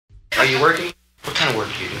Are you working? What kind of work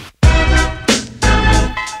do you do?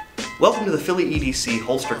 Welcome to the Philly EDC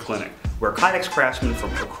Holster Clinic, where Kydex craftsmen from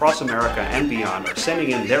across America and beyond are sending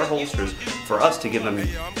in their holsters for us to give them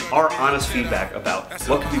our honest feedback about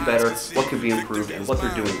what could be better, what could be improved, and what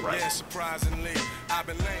they're doing right.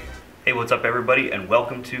 Hey, what's up everybody, and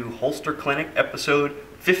welcome to Holster Clinic episode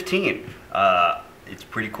 15. It's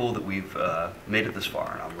pretty cool that we've made it this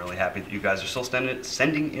far, and I'm really happy that you guys are still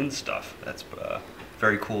sending in stuff. That's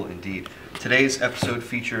very cool indeed. Today's episode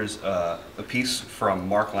features a piece from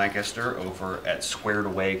Mark Lancaster over at Squared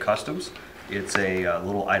Away Customs. It's a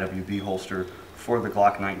little IWB holster for the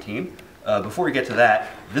Glock 19. Before we get to that,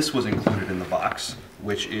 this was included in the box,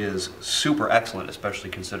 which is super excellent, especially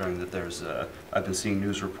considering that there's, I've been seeing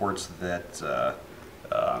news reports that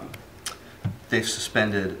they've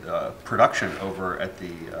suspended production over at the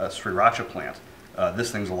Sriracha plant. This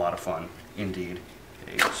thing's a lot of fun, indeed.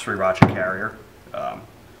 A Sriracha carrier.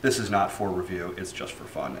 This is not for review, it's just for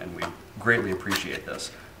fun, and we greatly appreciate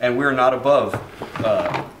this. And we're not above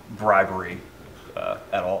bribery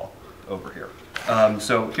at all over here.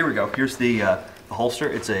 So here we go. Here's the holster.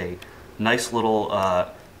 It's a nice little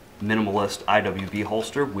minimalist IWB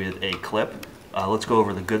holster with a clip. Let's go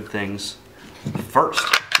over the good things first.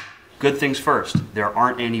 Good things first. There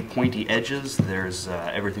aren't any pointy edges. There's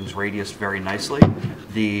everything's radiused very nicely.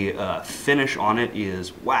 The finish on it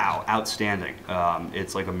is, wow, outstanding.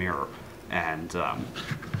 It's like a mirror. And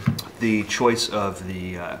the choice of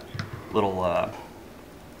the little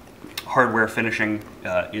hardware finishing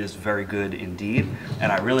is very good indeed.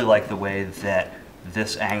 And I really like the way that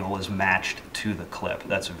this angle is matched to the clip.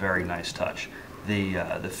 That's a very nice touch.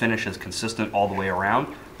 The finish is consistent all the way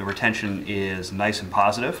around. The retention is nice and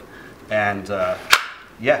positive. And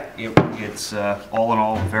yeah, it's all in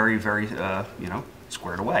all very, very,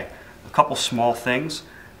 squared away. A couple small things.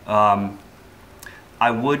 I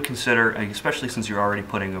would consider, especially since you're already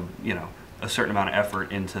putting a certain amount of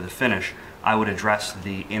effort into the finish, I would address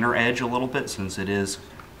the inner edge a little bit since it is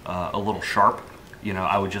a little sharp.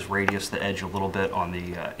 I would just radius the edge a little bit on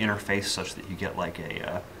the inner face such that you get like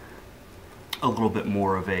a little bit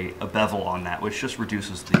more of a bevel on that, which just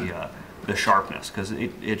reduces the sharpness because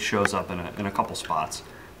it shows up in a couple spots.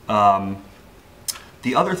 The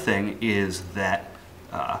other thing is that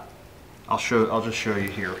I'll just show you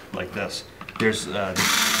here like this. There's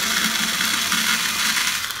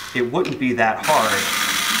it wouldn't be that hard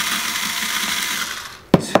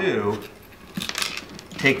to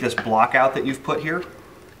take this block out that you've put here,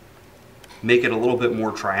 make it a little bit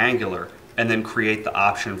more triangular, and then create the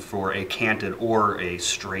option for a canted or a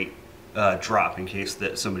straight drop in case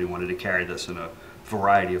that somebody wanted to carry this in a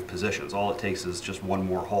variety of positions. All it takes is just one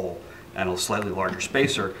more hole and a slightly larger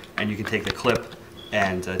spacer, and you can take the clip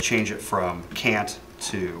and change it from cant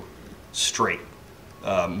to straight,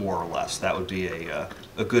 more or less. That would be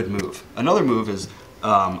a good move. Another move is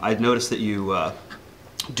I'd noticed that you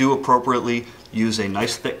do appropriately use a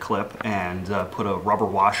nice thick clip and put a rubber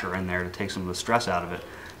washer in there to take some of the stress out of it.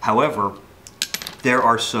 However, there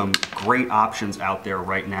are some great options out there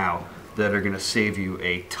right now that are going to save you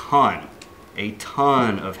a ton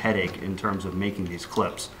of headache in terms of making these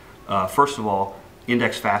clips. First of all,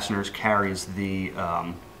 Index Fasteners carries the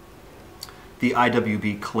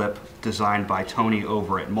IWB clip designed by Tony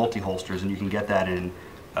over at Multi-Holsters, and you can get that in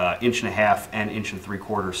 1.5 inch and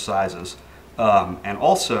 1.75 inch sizes. And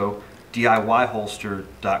also,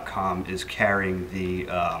 DIYholster.com is carrying the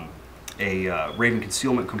a Raven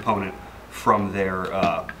concealment component from their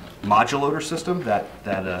modulator system, that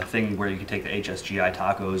thing where you can take the HSGI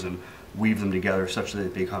tacos and weave them together such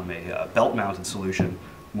that they become a belt-mounted solution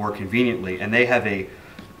more conveniently. And they have a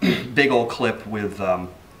big old clip with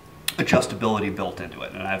adjustability built into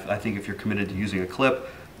it. And I think if you're committed to using a clip,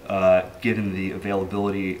 given the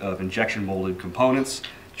availability of injection molded components,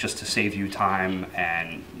 just to save you time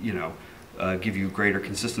and give you greater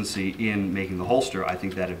consistency in making the holster, I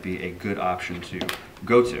think that'd be a good option to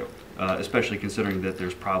go to, especially considering that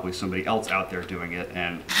there's probably somebody else out there doing it,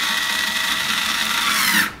 and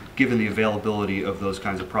given the availability of those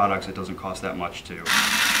kinds of products, it doesn't cost that much to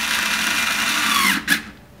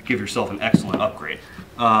give yourself an excellent upgrade.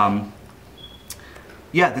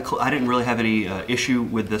 Yeah, I didn't really have any issue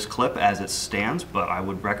with this clip as it stands, but I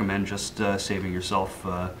would recommend just saving yourself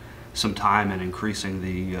some time and increasing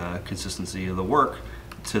the consistency of the work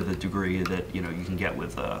to the degree that you can get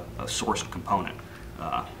with a sourced component,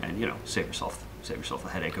 and save yourself the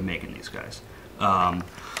headache of making these guys.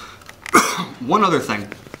 One other thing,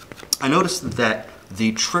 I noticed that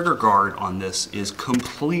the trigger guard on this is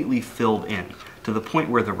completely filled in to the point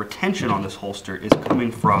where the retention on this holster is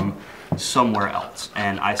coming from somewhere else,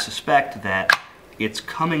 and I suspect that it's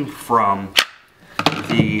coming from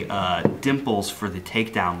the dimples for the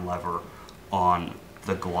takedown lever on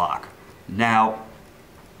the Glock. Now,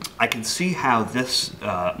 I can see how this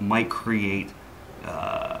might create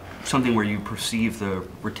something where you perceive the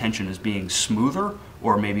retention as being smoother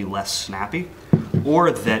or maybe less snappy,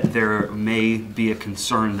 or that there may be a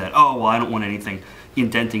concern that, oh, well, I don't want anything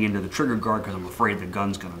indenting into the trigger guard because I'm afraid the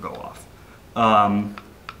gun's going to go off.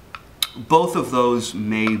 Both of those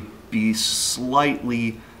may be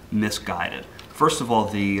slightly misguided. First of all,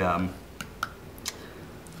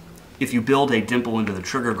 if you build a dimple into the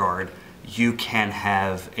trigger guard, you can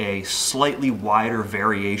have a slightly wider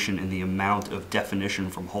variation in the amount of definition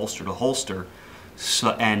from holster to holster,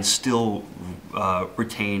 and still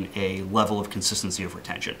retain a level of consistency of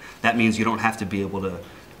retention. That means you don't have to be able to,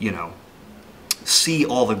 you know, see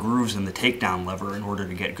all the grooves in the takedown lever in order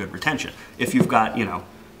to get good retention. If you've got, you know,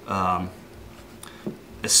 a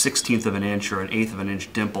 1/16 of an inch or an 1/8 of an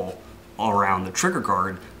inch dimple all around the trigger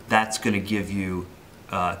guard, that's going to give you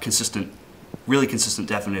really consistent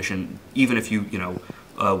definition, even if you,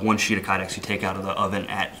 one sheet of Kydex you take out of the oven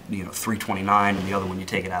at 329 and the other one you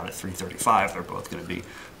take it out at 335, they're both going to be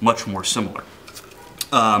much more similar.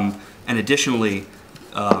 And additionally,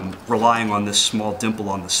 relying on this small dimple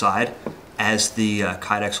on the side, as the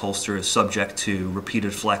Kydex holster is subject to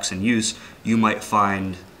repeated flex and use, you might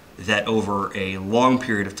find that over a long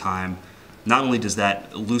period of time, not only does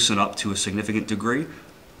that loosen up to a significant degree,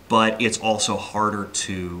 but it's also harder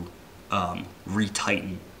to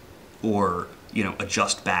retighten or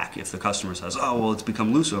adjust back. If the customer says, oh, well, it's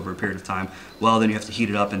become loose over a period of time, well, then you have to heat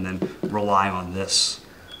it up and then rely on this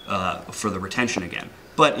for the retention again.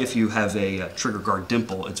 But if you have a trigger guard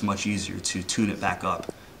dimple, it's much easier to tune it back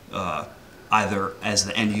up, either as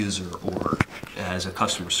the end user or as a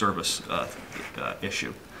customer service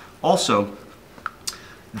issue. Also,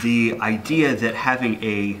 the idea that having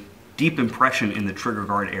a deep impression in the trigger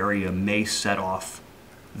guard area may set off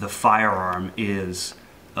the firearm is,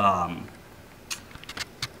 I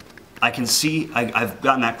can see, I've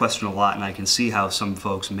gotten that question a lot, and I can see how some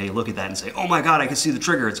folks may look at that and say, oh my God, I can see the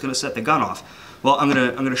trigger, it's going to set the gun off. Well, I'm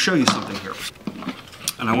going to show you something here,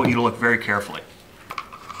 and I want you to look very carefully.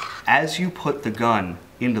 As you put the gun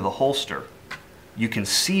into the holster, you can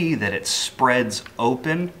see that it spreads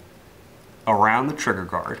open around the trigger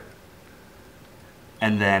guard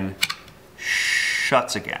and then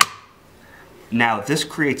shuts again. Now, this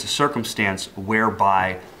creates a circumstance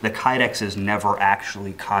whereby the Kydex is never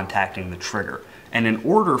actually contacting the trigger. And in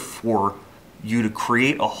order for you to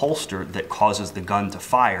create a holster that causes the gun to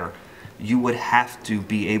fire, you would have to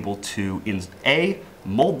be able to,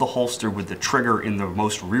 mold the holster with the trigger in the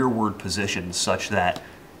most rearward position, such that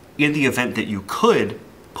in the event that you could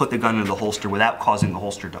put the gun in the holster without causing the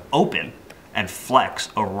holster to open and flex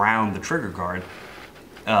around the trigger guard,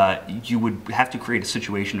 you would have to create a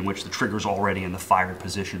situation in which the trigger is already in the fired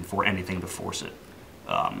position for anything to force it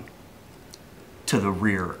to the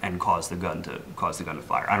rear and cause the gun to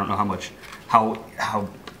fire. I don't know how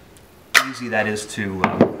easy that is to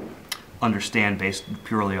understand based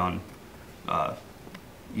purely on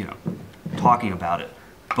talking about it.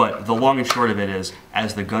 But the long and short of it is,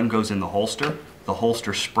 as the gun goes in the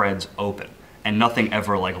holster spreads open, and nothing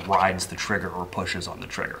ever like rides the trigger or pushes on the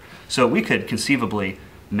trigger. So we could conceivably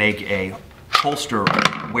make a holster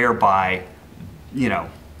whereby,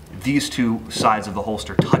 these two sides of the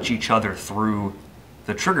holster touch each other through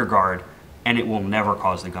the trigger guard, and it will never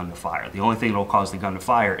cause the gun to fire. The only thing that will cause the gun to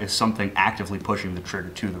fire is something actively pushing the trigger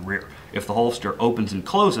to the rear. If the holster opens and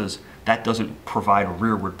closes, that doesn't provide a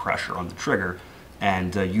rearward pressure on the trigger,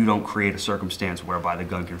 and you don't create a circumstance whereby the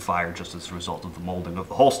gun can fire just as a result of the molding of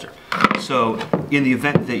the holster. So in the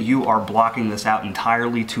event that you are blocking this out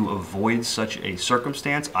entirely to avoid such a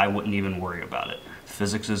circumstance, I wouldn't even worry about it.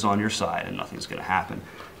 Physics is on your side and nothing's going to happen.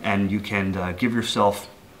 And you can give yourself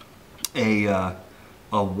a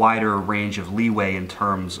wider range of leeway in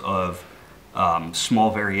terms of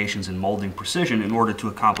small variations in molding precision in order to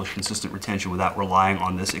accomplish consistent retention without relying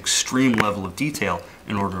on this extreme level of detail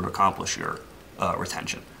in order to accomplish your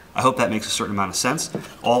retention. I hope that makes a certain amount of sense.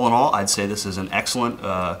 All in all, I'd say this is an excellent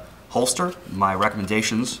holster. My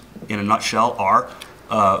recommendations in a nutshell are,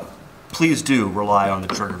 please do rely on the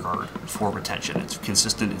trigger guard for retention. It's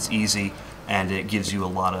consistent, it's easy, and it gives you a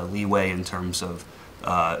lot of leeway in terms of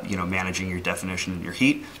managing your definition and your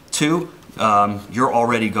heat. Two, you're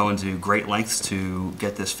already going to great lengths to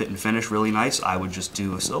get this fit and finish really nice. I would just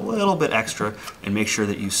do a little bit extra and make sure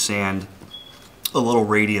that you sand a little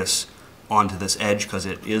radius onto this edge because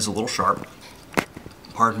it is a little sharp.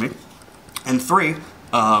 Pardon me. And three,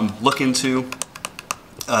 look into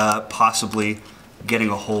possibly getting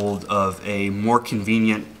a hold of a more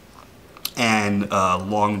convenient and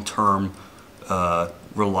long-term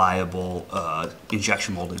reliable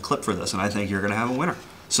injection molded clip for this, and I think you're going to have a winner.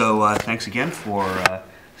 So thanks again for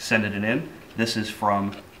sending it in. This is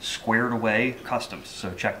from Squared Away Customs,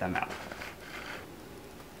 so check them out.